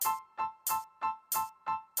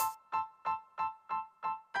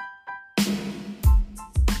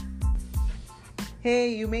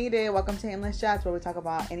Hey, you made it. Welcome to Endless Chats, where we talk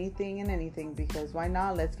about anything and anything, because why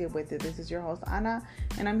not? Let's get with it. This is your host, Ana,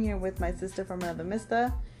 and I'm here with my sister from another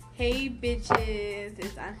mister. Hey, bitches.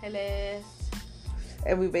 It's Angeles.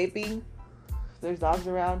 And we vaping. There's dogs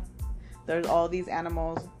around. There's all these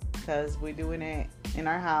animals, because we're doing it in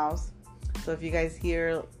our house. So if you guys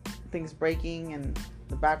hear things breaking and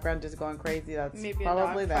the background just going crazy, that's maybe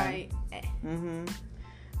probably a dog fight. Mm-hmm.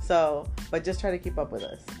 So, but just try to keep up with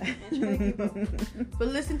us. But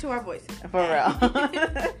listen to our voices. For real.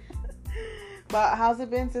 But how's it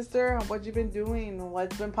been, sister? What you been doing?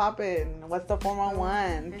 What's been popping? What's the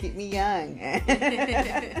 411? Keep me young.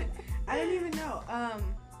 I don't even know.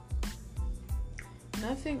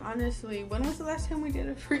 Nothing, honestly. When was the last time we did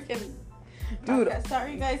a freaking podcast?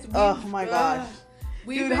 Sorry, guys. Oh my gosh.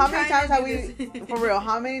 Dude, how many times have we, for real,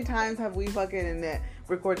 how many times have we fucking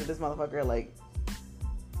recorded this motherfucker? Like,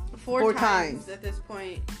 Four times at this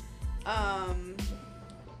point. My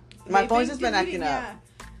phone's just been acting up. Yeah.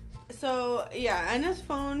 So, yeah, Anna's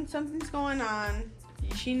phone, something's going on.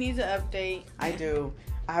 She needs an update. I do.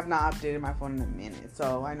 I have not updated my phone in a minute,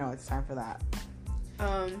 so I know it's time for that.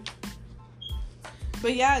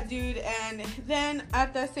 But yeah, dude, and then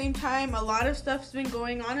at the same time, a lot of stuff's been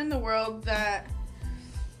going on in the world that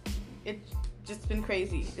it's just been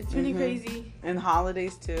crazy. It's been crazy. And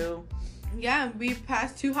holidays, too. Yeah, we've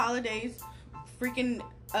passed 2 holidays, freaking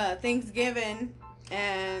Thanksgiving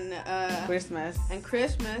and Christmas.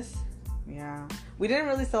 Yeah. We didn't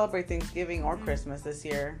really celebrate Thanksgiving or Christmas this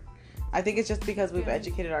year. I think it's just because we've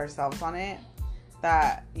educated ourselves on it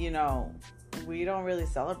that, you know, we don't really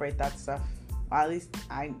celebrate that stuff. Well, at least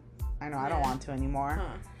I know I don't want to anymore.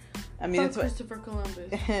 Huh. I mean, it's Christopher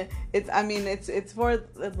Columbus. it's for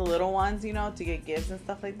the little ones, you know, to get gifts and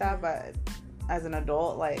stuff like that, but as an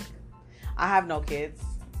adult, like, I have no kids.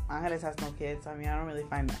 Angeles has no kids. I mean, I don't really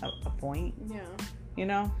find a point. Yeah. You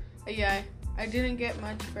know? Yeah, I didn't get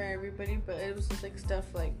much for everybody, but it was just like stuff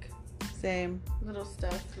like... Same. Little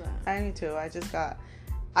stuff that... I need to.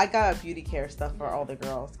 I got a beauty care stuff for all the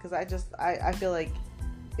girls. Because I feel like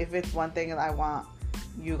if it's one thing that I want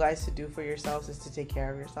you guys to do for yourselves is to take care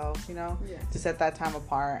of yourselves, you know? Yeah. To set that time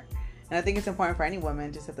apart. And I think it's important for any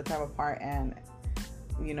woman to set the time apart and...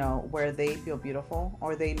 you know, where they feel beautiful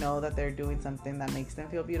or they know that they're doing something that makes them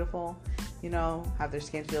feel beautiful, you know, have their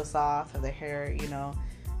skin feel soft, have their hair, you know,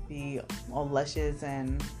 be all luscious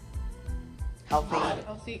and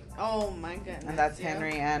healthy. Oh my goodness. And that's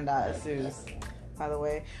Henry and Suze, by the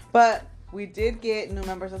way. But we did get new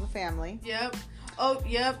members of the family. Yep. Oh,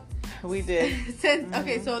 yep. We did.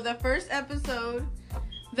 Okay, so the first episode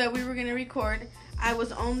that we were going to record, I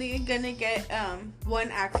was only going to get one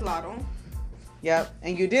axolotl. Yep,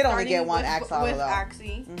 and you did only get one axolotl. With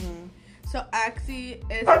Axie. Mm-hmm. So Axie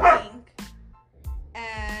is pink,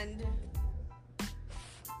 and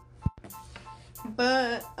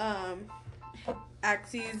but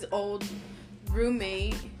Axie's old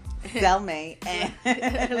roommate, cellmate,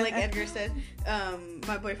 like Edgar said,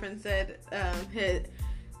 my boyfriend said,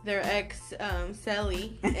 their ex,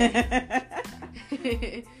 Sally,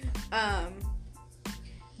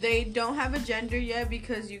 they don't have a gender yet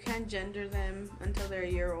because you can't gender them until they're a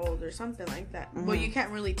year old or something like that. Well, you can't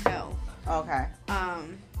really tell. Okay.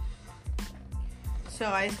 So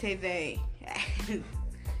I say they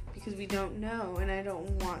because we don't know, and I don't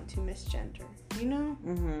want to misgender. You know.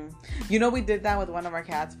 You know, we did that with one of our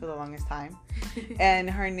cats for the longest time, and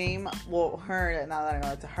her name, well, her. Now that I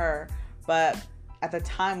know it's a her, but at the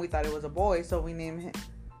time we thought it was a boy, so we named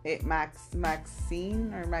it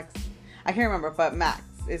Maxine or Max. I can't remember, but Max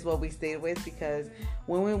is what we stayed with because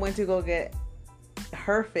when we went to go get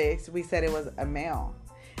her fixed, we said it was a male.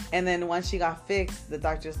 And then once she got fixed, the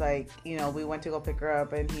doctor's like, you know, we went to go pick her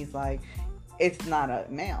up and he's like, it's not a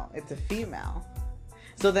male, it's a female.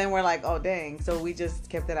 So then we're like, oh dang. So we just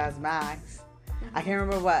kept it as Max. I can't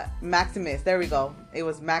remember what, Maximus, there we go. It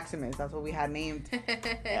was Maximus, that's what we had named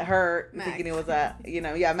her, thinking it was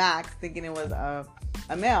Max, thinking it was a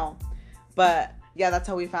male. But yeah, that's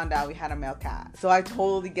how we found out we had a male cat. So I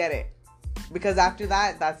totally get it. Because after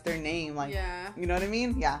that, that's their name. Like, yeah. You know what I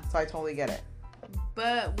mean? Yeah, so I totally get it.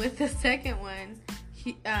 But with the second one,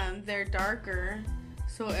 they're darker.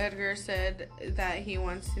 So Edgar said that he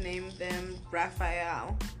wants to name them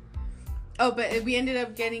Raphael. Oh, but we ended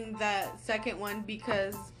up getting that second one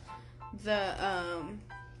because the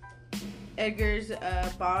Edgar's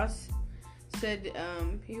boss said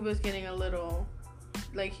he was getting a little...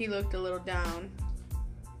 like he looked a little down,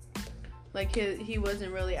 like he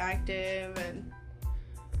wasn't really active and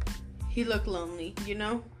he looked lonely, you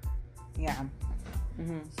know. Yeah.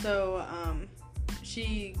 So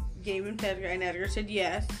she gave him to Edgar, and Edgar said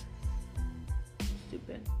yes.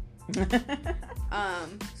 stupid.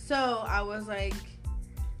 So I was like,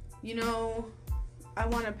 I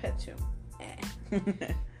want a pet too.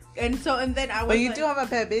 And then I was. But you do have a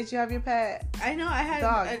pet, bitch. You have your pet. I know. I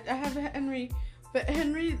have a Henry, but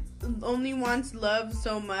Henry only wants love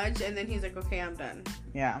so much, and then he's like, okay, I'm done.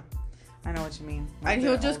 Yeah, I know what you mean. And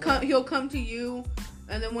he'll just come. He'll come to you,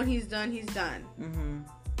 and then when he's done, he's done. Mm-hmm.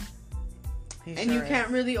 And you can't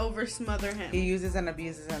really over smother him. He uses and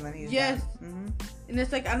abuses, and then he's done. Mm-hmm. And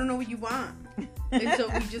it's like, I don't know what you want. And so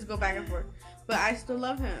we just go back and forth. But I still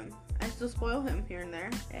love him. I still spoil him here and there.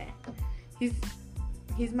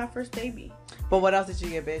 He's my first baby. But what else did you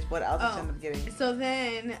get, bitch? What else did you end up getting? So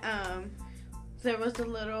then, there was a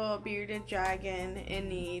little bearded dragon in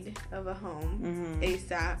need of a home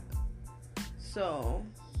ASAP. So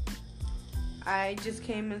I just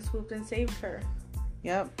came and swooped and saved her.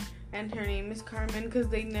 Yep. And her name is Carmen because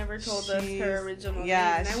they never told us her original name.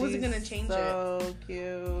 And I wasn't going to change it. So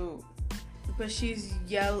cute. But she's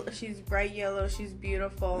yellow. She's bright yellow. She's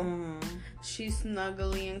beautiful. Mm-hmm. She's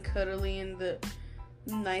snuggly and cuddly and the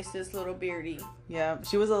nicest little beardy. Yeah.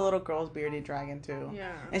 She was a little girl's bearded dragon too.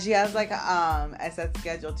 Yeah. And she has like a set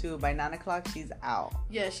schedule too. By 9 o'clock, she's out.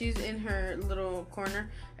 Yeah, she's in her little corner.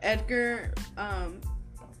 Edgar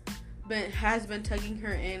has been tugging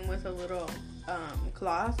her in with a little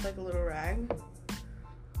cloth, like a little rag.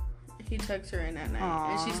 He tugs her in at night.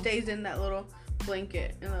 Aww. And she stays in that little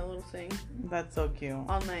blanket, in that little thing. That's so cute.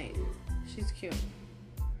 All night. She's cute.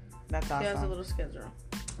 That's awesome. She has a little schedule.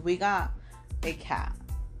 We got a cat.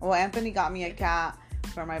 Well, Anthony got me a cat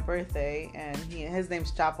for my birthday, and his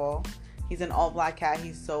name's Chapo. He's an all black cat.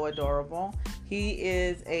 He's so adorable. He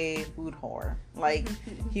is a food whore. Like,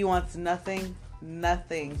 he wants nothing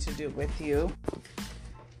to do with you.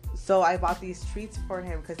 So I bought these treats for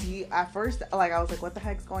him because at first, like, I was like, what the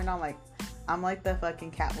heck's going on? Like, I'm like the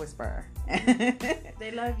fucking cat whisperer.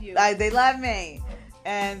 They love you. They love me.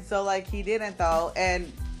 And so, like, he didn't though.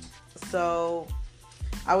 And so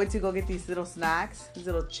I went to go get these little snacks, these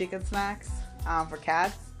little chicken snacks for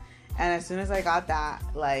cats. And as soon as I got that,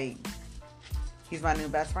 like, he's my new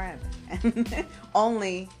best friend.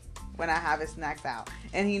 Only when I have his snacks out.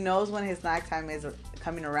 And he knows when his snack time is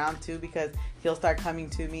coming around too, because he'll start coming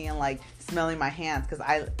to me and like smelling my hands, because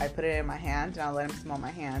I put it in my hand and I'll let him smell my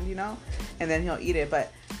hand, and then he'll eat it.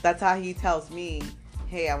 But that's how he tells me,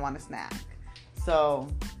 hey, I want a snack. So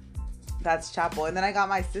that's Chapo. And then I got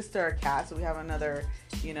my sister a cat, so we have another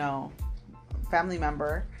family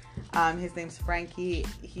member. His name's Frankie.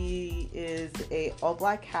 He is a all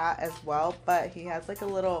black cat as well, but he has like a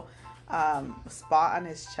little spot on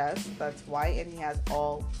his chest that's white, and he has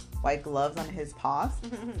all white gloves on his paws.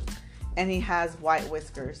 And he has white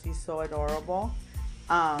whiskers. He's so adorable.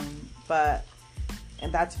 And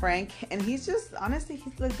that's Frank. And he's just, honestly,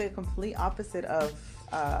 he's like the complete opposite of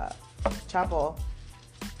Chapo.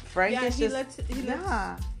 Frank is just,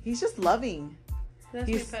 he's just loving.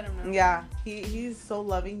 He's, pet him now. Yeah, he's so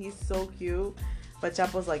loving. He's so cute. But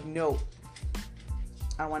Chapo's like, no,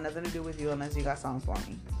 I want nothing to do with you unless you got something for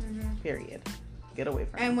me. Period. Get away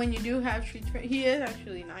from him. And when you do have treats, he is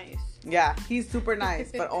actually nice. Yeah, he's super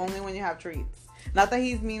nice, but only when you have treats. Not that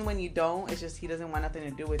he's mean when you don't. It's just he doesn't want nothing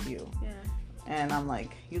to do with you. Yeah. And I'm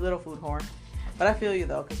like, you little food whore. But I feel you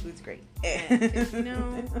though, because food's great.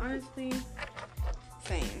 Yeah, honestly,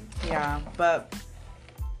 same. Yeah, but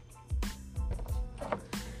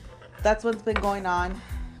that's what's been going on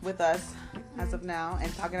with us as of now.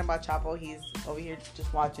 And talking about Chapo, he's over here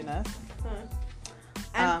just watching us.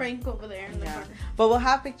 And Frank over there in the corner. But we'll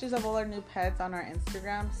have pictures of all our new pets on our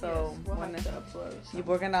Instagram, so yes, we'll have to upload some.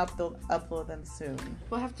 We're gonna upload them soon.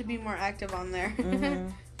 We'll have to be more active on there.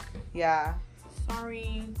 Yeah.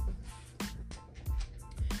 Sorry.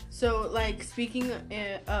 So, like, speaking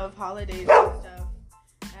of holidays and stuff,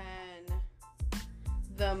 and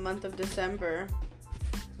the month of December,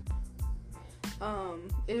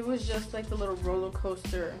 it was just like a little roller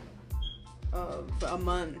coaster of a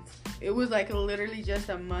month. It was like literally just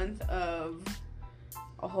a month of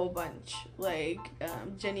a whole bunch. Like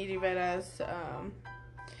Jenny Rivera's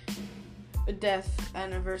death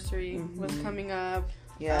anniversary was coming up.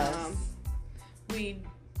 Yes.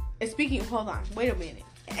 Hold on, wait a minute.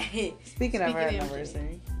 Speaking of her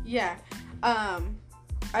anniversary. Yeah.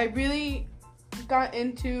 I really got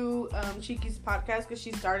into Chiqui's podcast because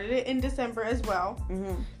she started it in December as well.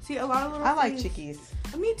 See, a lot of little I things. like Chiquis.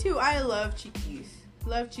 Me too. I love Chiquis.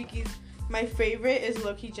 Love Chiquis. My favorite is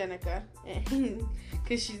Loki Jenica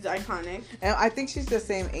because she's iconic. And I think she's the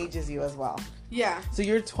same age as you as well. Yeah. So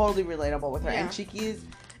you're totally relatable with her. Yeah. And Chiquis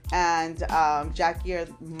and Jackie are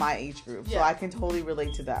my age group. So I can totally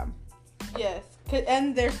relate to them. Yes.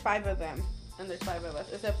 And there's 5 of them. and there's 5 of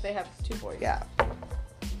us, except they have 2 boys. Yeah.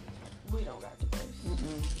 We don't got 2 boys.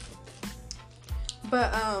 Mm-mm.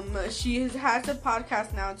 But she has a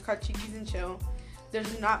podcast now. It's called Chiquis and Chill.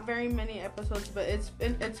 There's not very many episodes, but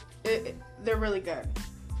they're really good.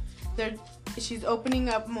 She's opening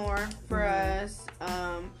up more for us.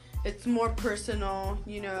 It's more personal,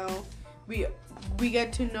 you know. We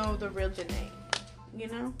get to know the real Janae, you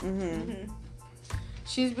know. Mm-hmm.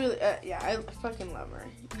 She's really I fucking love her.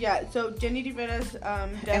 Yeah. So Jenny Rivera's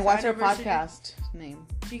and what's her podcast name?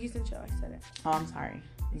 Chiquis and Chill. I said it. Oh, I'm sorry.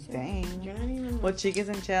 Dang. You're not even. Well, Chiquis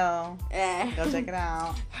and Chill. Go check it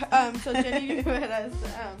out. So Jenny Rivera's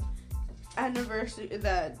anniversary,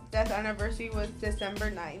 the death anniversary was December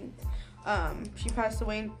 9th. She passed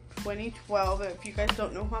away in 2012. If you guys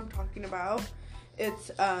don't know who I'm talking about,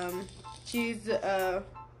 it's she's a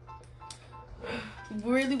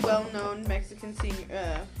really well-known Mexican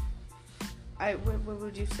singer. What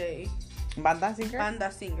would you say? Banda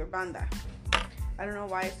singer. Banda. I don't know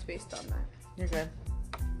why it's based on that. You're good.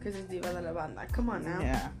 Because it's Diva de la Banda. Come on now.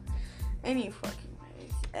 Yeah. Any fucking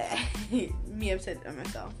ways. Me upset at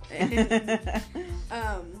myself.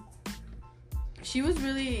 She was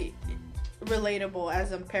really relatable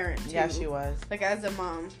as a parent too. Yeah, she was. Like as a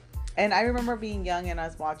mom. And I remember being young and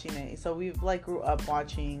us watching it. So we like grew up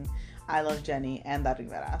watching I Love Jenny and The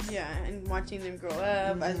Riveras. Yeah, and watching them grow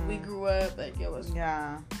up as we grew up. Like it was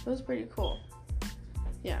pretty cool.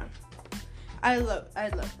 Yeah. I love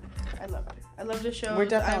it. I love the show. We're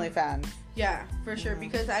definitely fans. Yeah, for sure.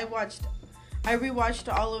 Because I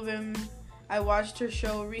rewatched all of them. I watched her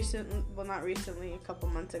show recently. Well, not recently, a couple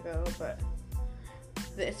months ago, but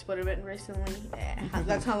this would have been recently.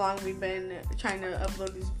 That's how long we've been trying to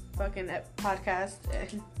upload these fucking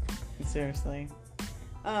podcasts. Seriously.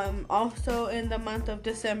 Also in the month of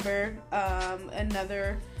December,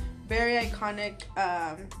 another very iconic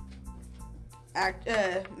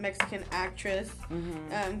Mexican actress,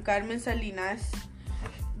 Carmen Salinas,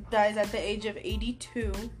 dies at the age of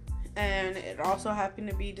 82, and it also happened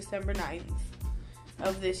to be December 9th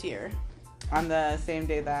of this year. On the same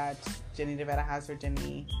day that Jenny Rivera has her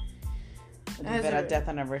Jenny Rivera death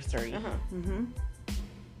anniversary.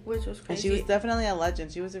 Which was crazy. And she was definitely a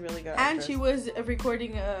legend. She was a really good actress. And she was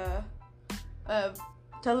recording a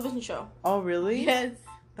television show. Oh, really? Yes.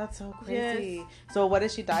 That's so crazy. Yes. So what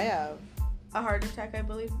did she die of? A heart attack, I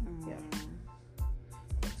believe. Yeah.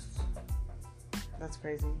 That's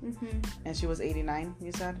crazy. And she was 89,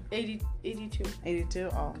 you said? 82. 82?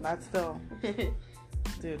 Oh, that's still...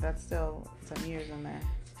 Dude, that's still some years in there.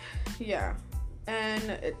 Yeah.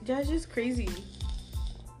 And that's just crazy.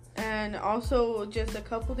 And also, just a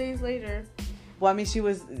couple days later... Well, I mean, she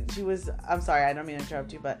was... I'm sorry, I don't mean to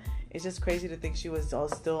interrupt you, but it's just crazy to think she was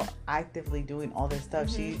still actively doing all this stuff.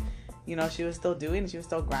 She... You know, she was still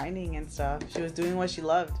grinding and stuff. She was doing what she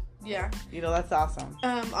loved. Yeah. You know, that's awesome.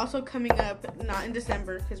 Also coming up, not in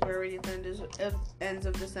December, because we're already at the ends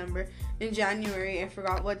of December. In January, I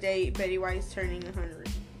forgot what day, Betty White's turning 100.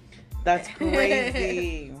 That's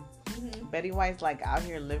crazy. Betty White's like out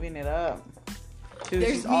here living it up.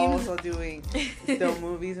 She's also doing still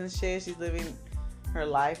movies and shit. She's living her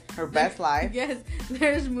life, her best life. Yes,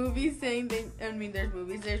 there's movies saying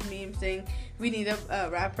there's memes saying we need a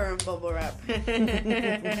rapper and bubble wrap.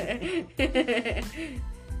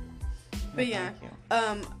 But yeah,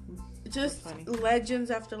 just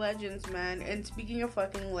legends after legends, man. And speaking of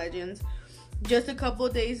fucking legends, just a couple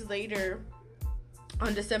days later,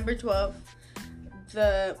 on December 12th,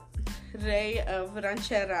 the Rey of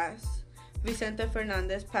Rancheras, Vicente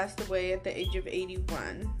Fernandez, passed away at the age of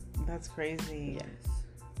 81. That's crazy. Yes.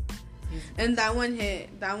 And that one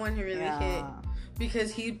hit. That one really hit.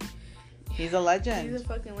 Because he's a legend. He's a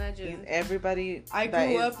fucking legend. Everybody. I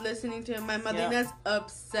grew up listening to him. My madrina's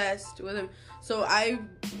obsessed with him. So I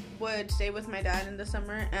would stay with my dad in the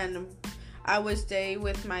summer, and I would stay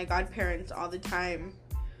with my godparents all the time.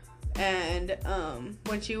 And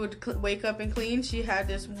when she would wake up and clean, she had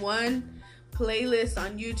this one playlist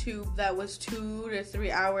on YouTube that was 2 to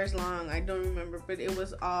 3 hours long. I don't remember, but it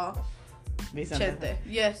was all Chente.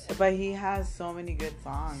 Yes. But he has so many good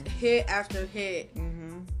songs. Hit after hit.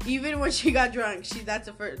 Even when she got drunk, that's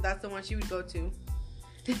the one she would go to.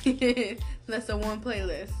 That's the one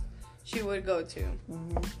playlist she would go to.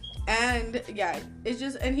 And yeah, it's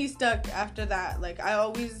just, and he stuck after that. Like, I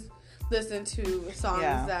always listen to songs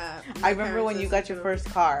that I remember when you got your first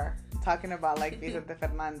car, talking about like Vicente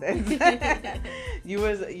Fernandez.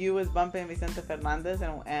 you was bumping Vicente Fernandez,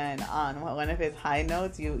 and on one of his high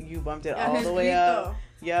notes you bumped it all the way up.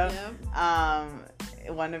 Yep.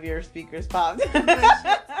 One of your speakers popped.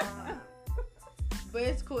 But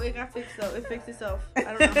it's cool. It got fixed though. It fixed itself. I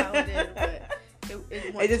don't know how it did, but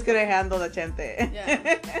it just couldn't handle the chente.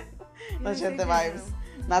 Yeah. The chente vibes.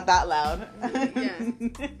 Not that loud. Yeah.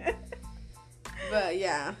 But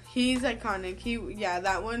yeah, he's iconic.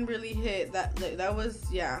 That one really hit. That was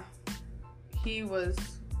he was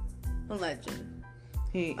a legend.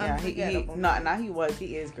 He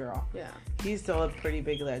is, girl. Yeah. He's still a pretty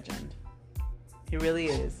big legend. He really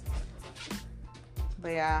is.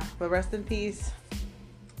 But rest in peace,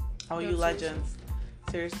 all you legends.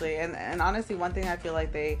 Seriously. And honestly, one thing I feel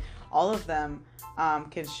like all of them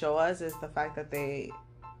can show us is the fact that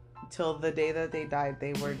till the day that they died,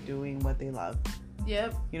 they were doing what they loved.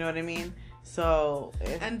 Yep. You know what I mean? So.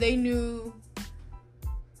 And they knew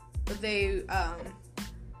they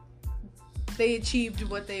achieved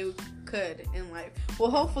what they could in life.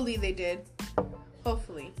 Well, hopefully they did.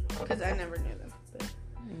 Hopefully, because I never knew them. But.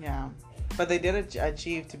 Yeah, but they did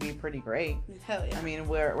achieve to be pretty great. Hell yeah! I mean,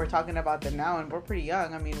 we're talking about them now, and we're pretty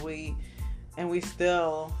young. I mean, we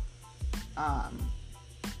still,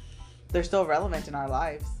 they're still relevant in our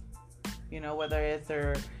lives. You know, whether it's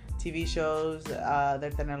their TV shows,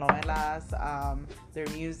 their telenovelas, their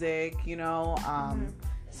music. You know,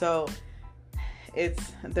 so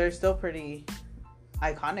they're still pretty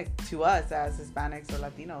iconic to us as Hispanics or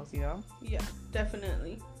Latinos, you know? Yeah,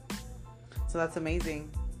 definitely. So that's amazing.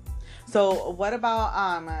 So what about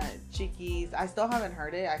Chiquis? I still haven't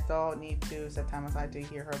heard it. I still need to set time aside to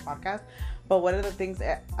hear her podcast. But what are the things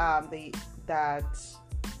that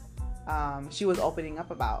she was opening up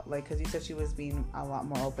about? Like, because you said she was being a lot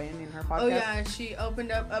more open in her podcast. Oh yeah, she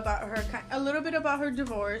opened up about a little bit about her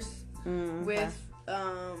divorce with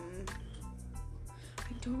I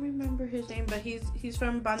don't remember his name, but he's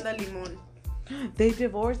from Banda Limon. They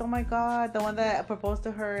divorced? Oh my god. The one that proposed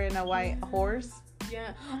to her in a white horse?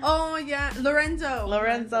 Yeah. Oh yeah, Lorenzo,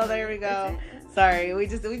 there we go. Sorry, we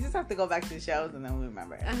just have to go back to the shows and then we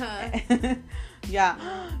remember it. Uh-huh. Yeah.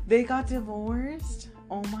 They got divorced?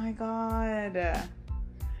 Oh my god. Yeah.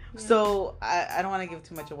 So I don't want to give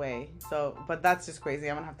too much away. But that's just crazy.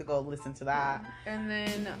 I'm gonna have to go listen to that. And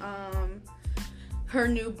then her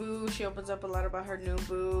new boo. She opens up a lot about her new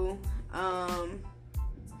boo.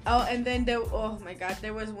 And then oh my god,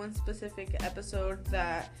 there was one specific episode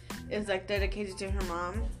that is like dedicated to her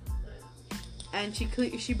mom, and she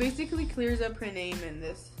basically clears up her name in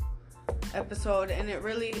this episode, and it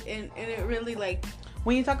really like.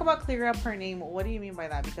 When you talk about clear up her name, what do you mean by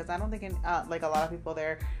that? Because I don't think like a lot of people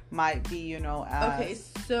there might be, you know, okay,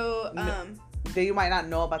 so they might not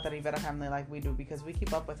know about the Rivera family like we do because we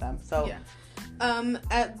keep up with them. So yeah.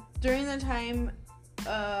 During the time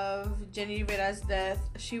of Jenny Rivera's death,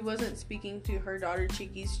 she wasn't speaking to her daughter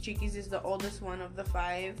Chiquis. Chiquis is the oldest one of the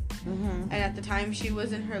 5, and at the time she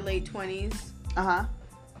was in her late 20s.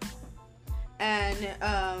 And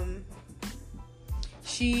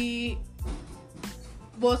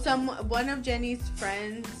one of Jenny's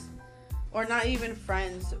friends, or not even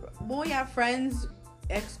friends, friends,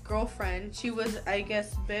 ex-girlfriend, she was, I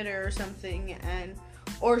guess, bitter or something,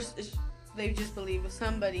 or they just believe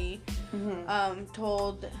somebody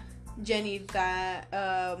told Jenny that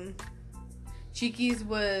Chiquis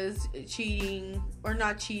was cheating, or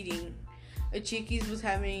not cheating. Chiquis was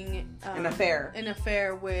having an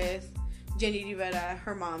affair with Jenny Rivera,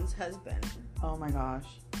 her mom's husband. Oh my gosh.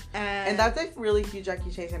 And that's a really huge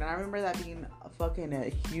accusation. And I remember that being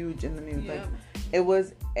fucking huge in the news. Yep. Like, it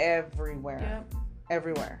was everywhere. Yep.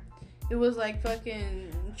 Everywhere. It was like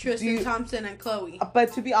fucking Tristan Thompson and Chloe.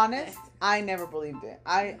 But to be honest, I never believed it.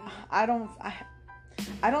 I don't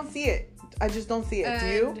see it. I just don't see it. Do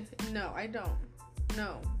you? No, I don't.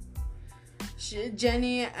 No.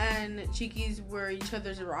 Jenny and Chiquis were each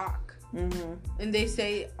other's rock. And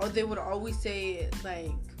they would always say,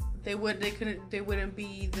 like, they wouldn't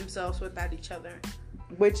be themselves without each other.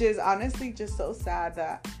 Which is honestly just so sad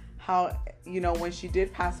that how, you know, when she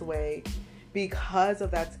did pass away because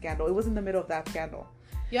of that scandal, it was in the middle of that scandal.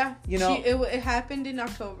 Yeah. You know, it happened in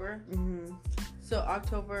October. So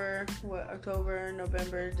October,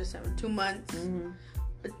 November, December, 2 months.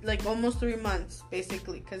 Like almost 3 months,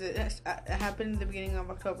 basically, because it happened in the beginning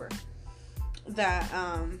of October. That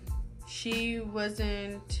she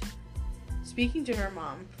wasn't speaking to her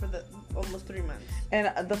mom for the almost 3 months.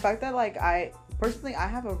 And the fact that, like, I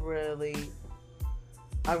have a really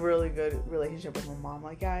good relationship with my mom.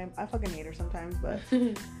 Like, yeah, I fucking hate her sometimes,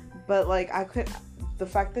 but like, the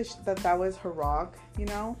fact that was her rock, you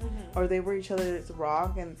know, or they were each other's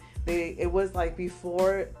rock, and it was like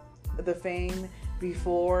before the fame,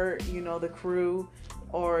 before, you know, the crew,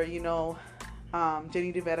 or, you know,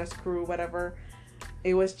 Jenny Rivera's crew, whatever.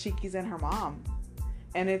 It was Chiquis and her mom.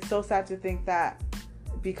 And it's so sad to think that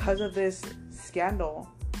because of this scandal,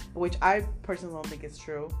 which I personally don't think is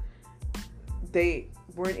true, they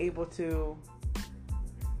weren't able to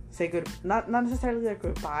say not necessarily like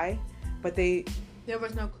goodbye, but there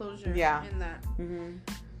was no closure in that. Mm-hmm.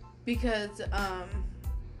 Because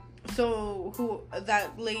so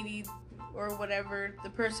that lady or whatever, the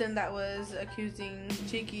person that was accusing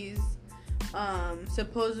Chiquis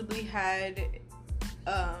supposedly had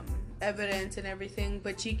evidence and everything,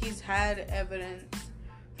 but Chiquis had evidence.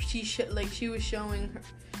 She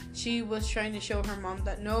was trying to show her mom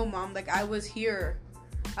that, no, mom, like, I was here,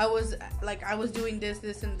 I was doing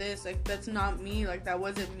this and this, like, that's not me, like, that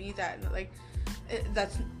wasn't me, that, like,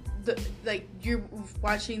 that's like, you're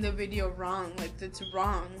watching the video wrong, like, that's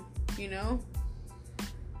wrong, you know.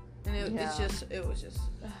 And it was just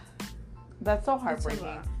that's so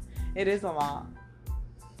heartbreaking. It is a lot.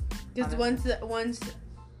 Because once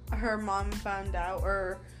her mom found out,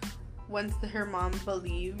 or once her mom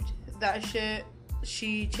believed that shit,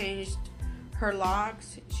 she changed her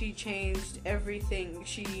locks, she changed everything,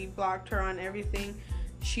 she blocked her on everything,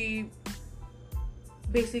 she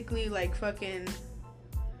basically, like, fucking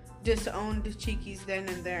disowned Chiquis then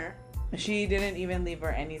and there. She didn't even leave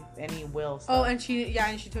her any will stuff. Oh, and she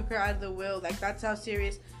took her out of the will. Like, that's how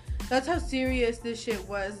serious this shit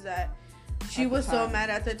was, that she was so mad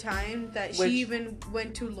at the time that she even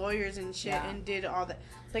went to lawyers and shit and did all that.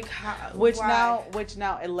 Like, how? Which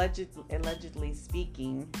now allegedly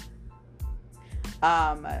speaking,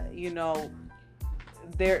 you know,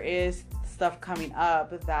 there is stuff coming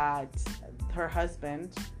up that her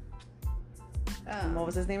husband, what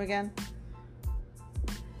was his name again?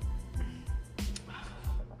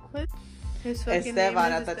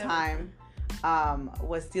 Esteban at the time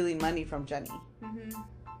was stealing money from Jenny. Mm-hmm.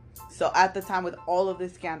 So at the time, with all of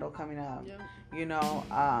this scandal coming up, you know,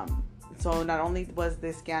 so not only was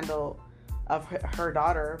this scandal of her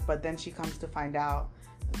daughter, but then she comes to find out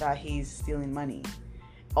that he's stealing money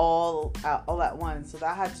all at once. So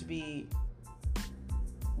that had to be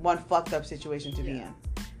one fucked up situation to be in.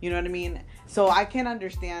 You know what I mean? So I can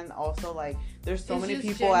understand also, like, there's so many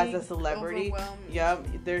people as a celebrity. Yep.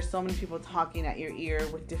 There's so many people talking at your ear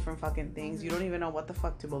with different fucking things. Mm-hmm. You don't even know what the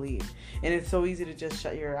fuck to believe. And it's so easy to just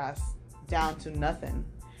shut your ass down to nothing.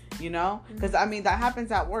 You know? Because, I mean, that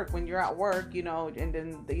happens at work. When you're at work, you know, and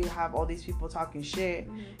then you have all these people talking shit.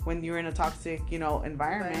 Mm-hmm. When you're in a toxic, you know,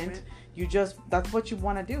 environment. You just, that's what you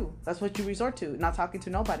want to do. That's what you resort to. Not talking to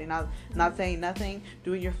nobody. Not saying nothing.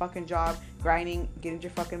 Doing your fucking job. Grinding. Getting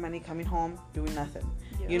your fucking money. Coming home. Doing nothing.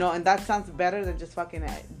 Yeah. You know, and that sounds better than just fucking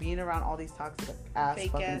being around all these toxic ass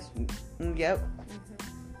fake fucking... ass. Yep. Mm-hmm.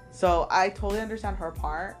 So, I totally understand her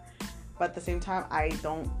part. But at the same time, I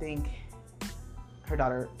don't think her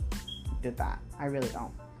daughter did that. I really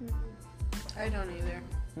don't. Mm-hmm. I don't either.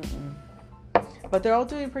 Mm-mm. But they're all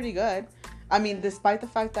doing pretty good. I mean, despite the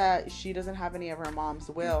fact that she doesn't have any of her mom's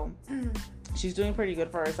will, she's doing pretty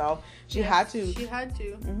good for herself. She had to. She had to.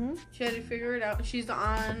 Mm-hmm. She had to figure it out. She's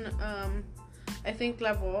on, I think,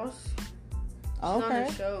 La Voz. She's on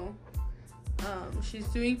the show. She's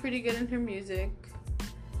doing pretty good in her music.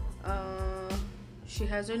 She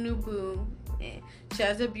has a new boo. She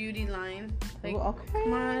has a beauty line. Like,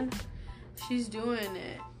 come on. She's doing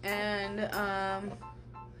it. And,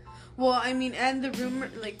 well, I mean, and the rumor,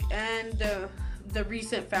 like, and the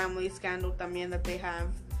recent family scandal también that they have,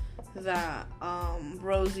 that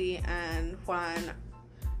Rosie and Juan,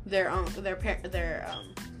 their what's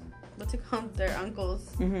it called? Their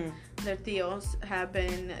uncles, mm-hmm. their tíos, have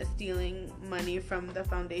been stealing money from the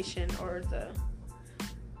foundation or the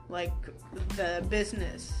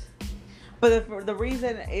business. But the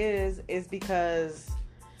reason is because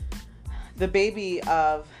the baby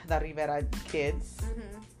of the Rivera kids, mm-hmm.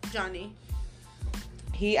 Johnny,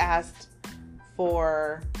 he asked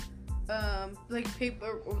for like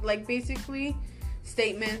paper, like basically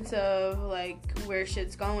statements of like where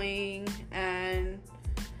shit's going, and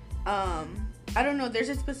I don't know, there's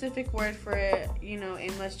a specific word for it, you know,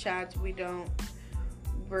 aimless chats. We're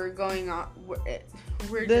going off,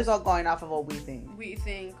 we're this is all going off of what we think. We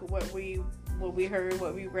think what we heard,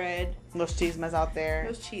 what we read. Those chismes out there.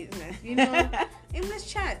 Those chismes, you know.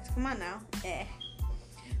 Aimless chats, come on now.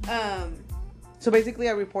 So basically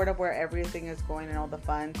a report of where everything is going and all the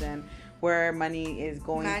funds and where money is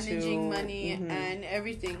going managing money, mm-hmm. and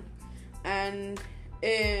everything. And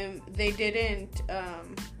they didn't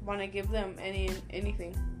want to give them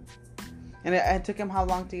anything. And it took him how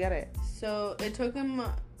long to get it? So it took him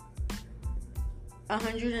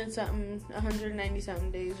 190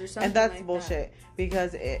 something days or something. And that's like bullshit. That.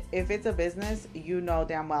 Because if it's a business, you know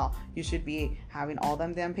damn well you should be having all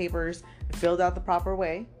them damn papers filled out the proper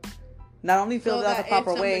way. Not only filled it out the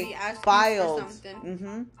proper way, filed.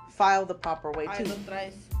 File the proper way too.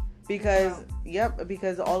 Because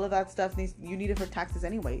because all of that stuff you need it for taxes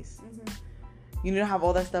anyways. You need to have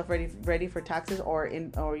all that stuff ready for taxes or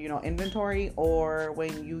inventory, or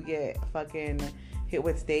when you get fucking hit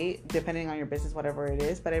with state, depending on your business, whatever it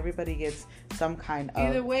is. But everybody gets some kind of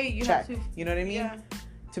either way you check. have to, you know what I mean? Yeah.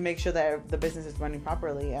 To make sure that the business is running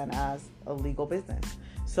properly and as a legal business.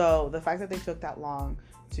 So the fact that they took that long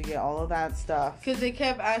to get all of that stuff, because they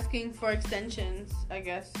kept asking for extensions, I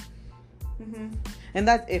guess. And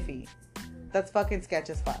that's iffy. That's fucking sketch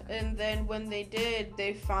as fuck. And then when they did,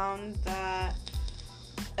 they found that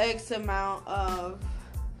X amount of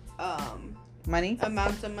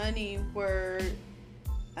amounts of money were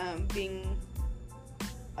being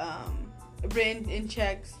written in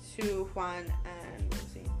checks to Juan and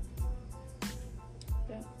Rosie.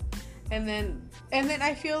 Yeah. And then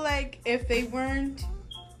I feel like if they weren't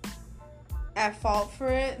at fault for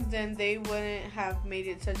it, then they wouldn't have made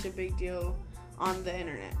it such a big deal on the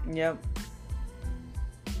internet. Yep.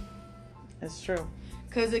 It's true.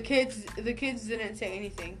 Because the kids didn't say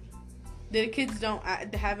anything. The kids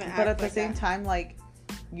haven't. But at the same time, like,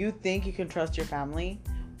 you think you can trust your family,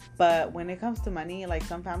 but when it comes to money, like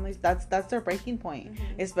some families, that's their breaking point.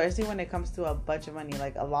 Especially when it comes to a bunch of money,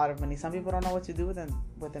 like a lot of money. Some people don't know what to do with them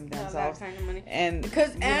themselves. That kind of money. And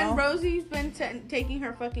because Rosie's been taking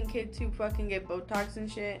her fucking kid to fucking get Botox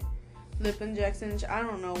and shit, lip injections. I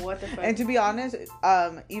don't know what the fuck. And to be honest,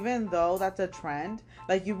 even though that's a trend,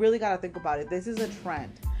 like you really gotta think about it. This is a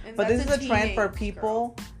trend, but this is a trend for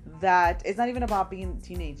people. That it's not even about being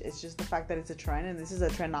teenage. It's just the fact that it's a trend, and this is a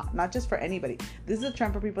trend not just for anybody. This is a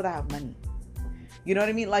trend for people that have money. You know what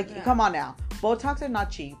I mean? Like, come on now. Botox are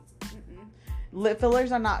not cheap. Lip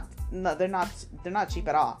fillers are not. No, they're not cheap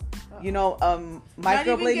at all. You know,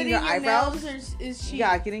 microblading your eyebrows is cheap.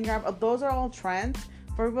 Yeah, getting your those are all trends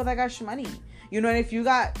for people that got money. You know, and if you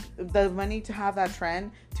got the money to have that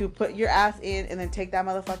trend, to put your ass in and then take that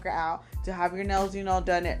motherfucker out, to have your nails,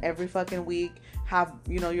 done every fucking week, have,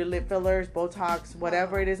 your lip fillers, Botox,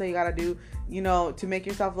 whatever it is that you gotta do, to make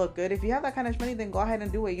yourself look good. If you have that kind of money, then go ahead and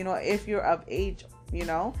do it, if you're of age,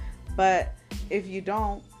 but if you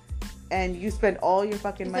don't, and you spend all your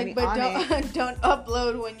fucking money on it. Don't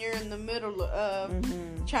upload when you're in the middle of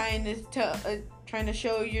trying to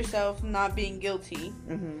show yourself not being guilty,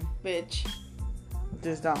 bitch.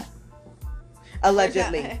 Just don't.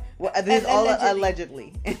 Allegedly. This is all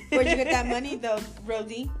allegedly. Where'd you get that money, though,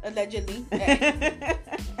 Rosie? Allegedly.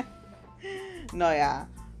 No, yeah.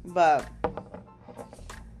 But...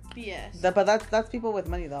 Yes. But that's people with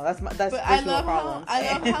money, though. That's I love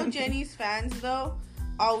how Jenny's fans, though,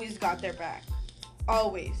 always got their back.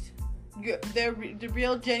 Always. The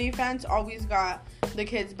real Jenny fans always got the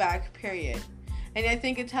kids' back, period. And I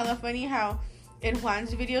think it's hella funny how in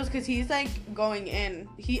Juan's videos, because he's like going in,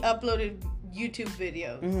 he uploaded YouTube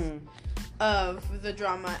videos of the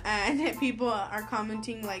drama, and people are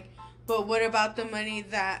commenting like, but what about the money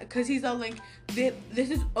that, because he's all like, this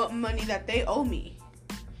is money that they owe me.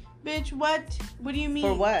 Bitch, what do you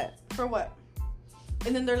mean? For what?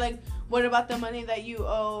 And then they're like, what about the money that you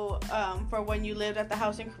owe for when you lived at the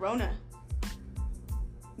house in Corona?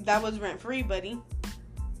 That was rent free, buddy.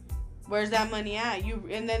 Where's that money at?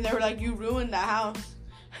 And then they were like, you ruined the house.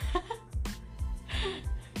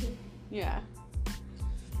 Yeah.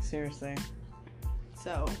 Seriously.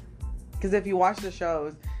 So. Because if you watch the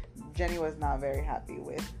shows, Jenny was not very happy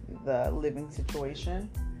with the living situation.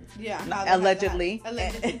 Yeah. Allegedly.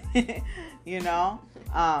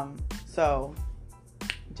 So,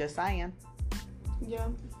 just saying. Yeah.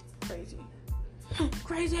 Crazy.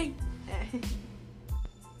 Crazy.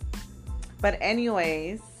 But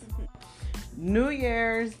anyways, New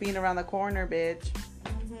Year's being around the corner, bitch.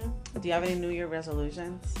 Do you have any New Year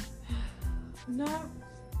resolutions? Not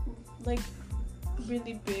like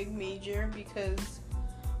really big, major, because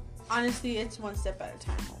honestly, it's one step at a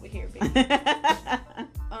time over here, baby.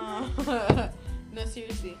 No,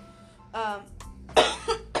 seriously.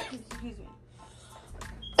 Excuse me.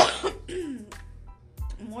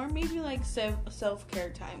 More maybe like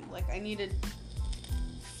self-care time. Like I need to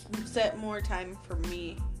set more time for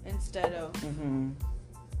me instead of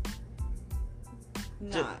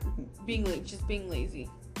just being lazy.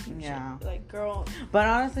 Yeah. Shit. Like, girl. But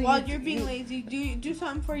honestly, while you're being lazy, do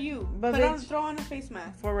something for you. But throw on a face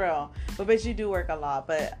mask. For real. But bitch, you do work a lot.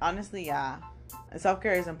 But honestly, yeah,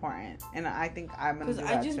 self-care is important, and I think I'm gonna do that too.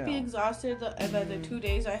 Because I just be exhausted about the 2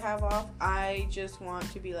 days I have off. I just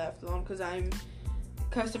want to be left alone because I'm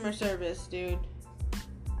customer service, dude.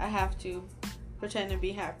 I have to. pretend to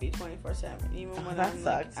be happy 24/7, even when that I'm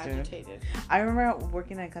sucks, like dude. agitated. I remember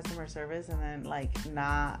working at customer service and then like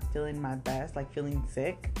not feeling my best, like feeling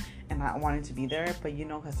sick and not wanting to be there. But you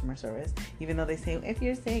know, customer service, even though they say if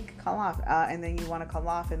you're sick, call off, and then you want to call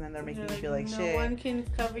off, and then they're making you feel like shit. No one can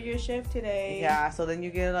cover your shift today. Yeah, so then you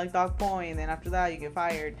get like dog point, and then after that you get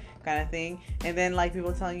fired, kind of thing. And then like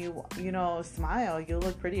people telling you, you know, smile, you'll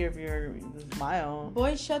look prettier if you smile.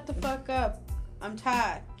 Boy, shut the fuck up. I'm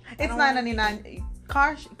tired. It's $9.99.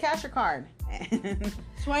 Cash or card.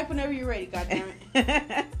 Swipe whenever you're ready.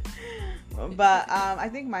 Goddammit. But I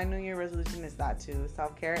think my New Year resolution is that too,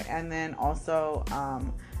 self-care, and then also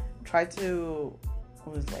try to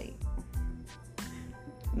lose weight.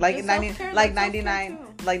 Like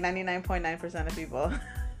 99.9% of people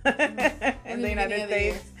in the United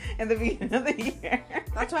States in the beginning of the year.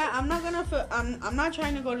 That's why I'm not gonna. I'm not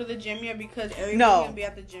trying to go to the gym yet because everybody's gonna be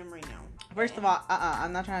at the gym right now. First of all,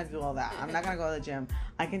 I'm not trying to do all that. I'm not gonna go to the gym.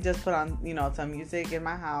 I can just put on, you know, some music in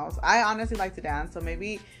my house. I honestly like to dance, so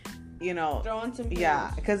maybe, you know, throw on some pills. Yeah,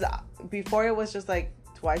 because before it was just like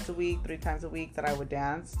twice a week, 3 times a week that I would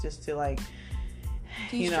dance just to like,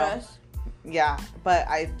 de-stress. Yeah, but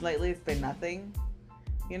lately it's been nothing,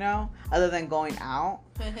 you know, other than going out.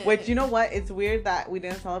 Which, you know what? It's weird that we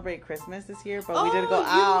didn't celebrate Christmas this year, but we did go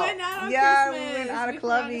out. You went out on Christmas. We went out of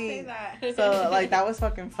clubbing. That. So like that was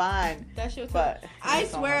fucking fun. That shit was but fun. I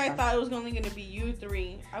swear I thought it was only gonna be you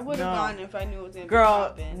 3. I would have gone if I knew it was gonna be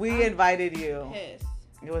poppin'. We invited you. Pissed.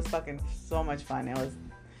 It was fucking so much fun. It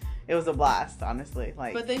was a blast, honestly.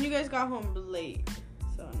 Like, but then you guys got home late,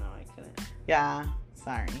 so no, I couldn't. Yeah,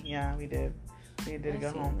 sorry. Yeah, we did. We did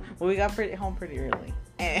go home. Well, we got home pretty early.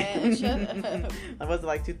 And shut up. It was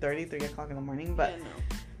like 2:30, 3 o'clock in the morning. But yeah,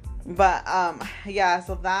 no. But yeah.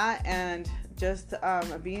 So that and just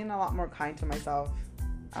being a lot more kind to myself,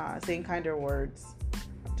 saying kinder words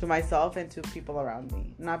to myself and to people around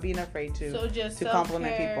me. Not being afraid to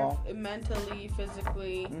compliment people. Mentally,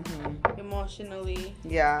 physically, emotionally.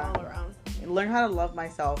 Yeah. All around. Learn how to love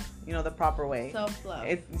myself. You know, the proper way. Self-love.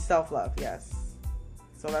 It's self-love. Yes.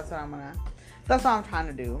 So that's what I'm trying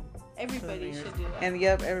to do. Everybody should do that. And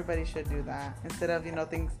yep, everybody should do that. Instead of, you know,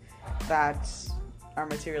 things that are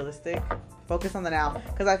materialistic, focus on the now.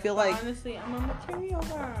 Because I feel like... Honestly, I'm a material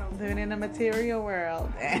world. Living in a material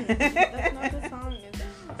world. That's not the song, is it?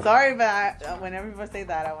 Sorry, but whenever people say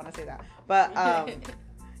that, I want to say that. But,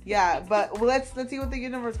 yeah, but let's see what the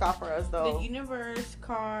universe got for us, though. The universe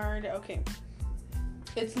card, okay.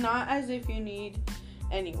 It's not as if you need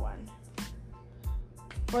anyone.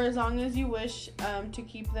 For as long as you wish to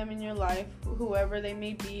keep them in your life, whoever they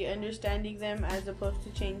may be, understanding them as opposed to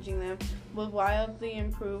changing them will wildly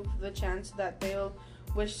improve the chance that they'll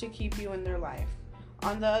wish to keep you in their life.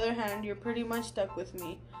 On the other hand, you're pretty much stuck with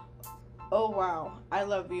me. Oh wow, I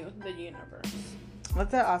love you, the universe.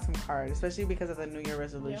 That's an awesome card, especially because of the New Year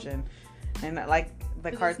resolution. Yep. And like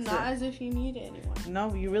the cards. It's not as if you need anyone.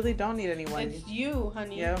 No, you really don't need anyone. It's you,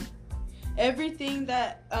 honey. Yep. Everything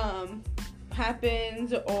that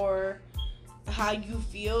happens or how you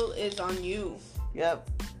feel is on you. Yep.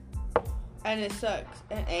 And it sucks.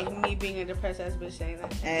 And me being a depressed ass bitch saying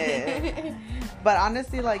that. But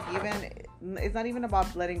honestly, like, even it's not even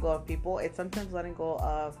about letting go of people. It's sometimes letting go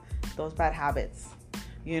of those bad habits.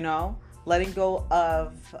 You know, letting go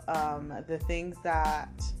of the things that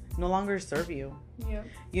no longer serve you. Yeah.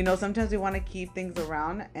 You know, sometimes we want to keep things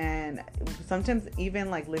around, and sometimes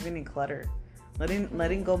even like living in clutter.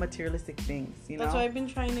 Letting go materialistic things, you know. That's why I've been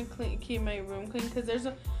trying to keep my room clean, because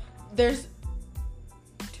there's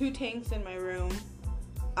 2 tanks in my room.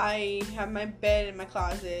 I have my bed in my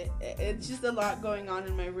closet. It's just a lot going on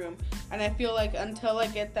in my room, and I feel like until I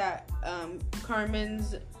get that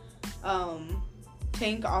Carmen's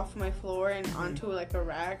tank off my floor and onto like a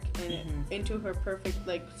rack and into her perfect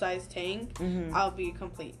like size tank, I'll be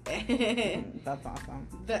complete. That's awesome.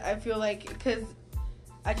 But I feel like because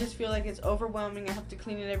I just feel like it's overwhelming. I have to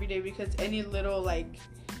clean it every day because any little like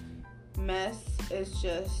mess is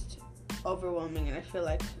just overwhelming, and I feel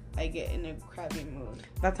like I get in a crabby mood.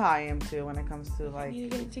 That's how I am too when it comes to like you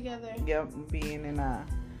need to get it together. Yep, being in a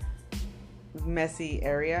messy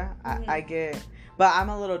area. I get, but I'm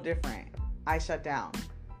a little different. I shut down.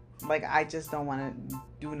 Like I just don't want to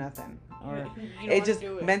do nothing, or it just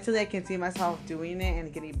mentally I can see myself doing it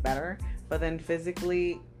and getting better, but then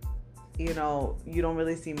physically, you know, you don't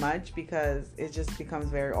really see much because it just becomes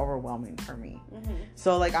very overwhelming for me.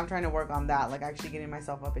 So like I'm trying to work on that, like actually getting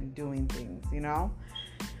myself up and doing things, you know.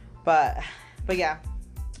 But yeah.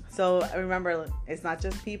 So remember, it's not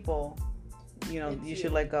just people. You know, you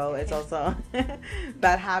should let go. It's also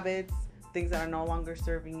bad habits, things that are no longer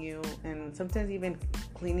serving you, and sometimes even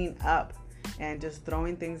cleaning up and just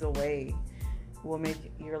throwing things away will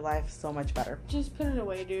make your life so much better. Just put it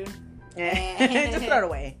away, dude. Just throw it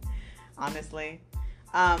away, honestly.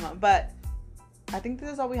 But I think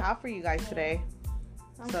this is all we have for you guys today.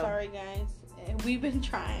 I'm sorry, guys. We've been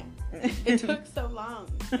trying. It took so long.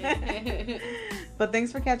 But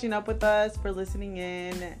thanks for catching up with us, for listening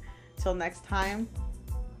in. Till next time.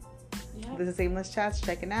 Yep. This is Aimless Chats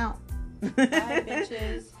checking out. Bye,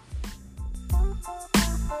 bitches.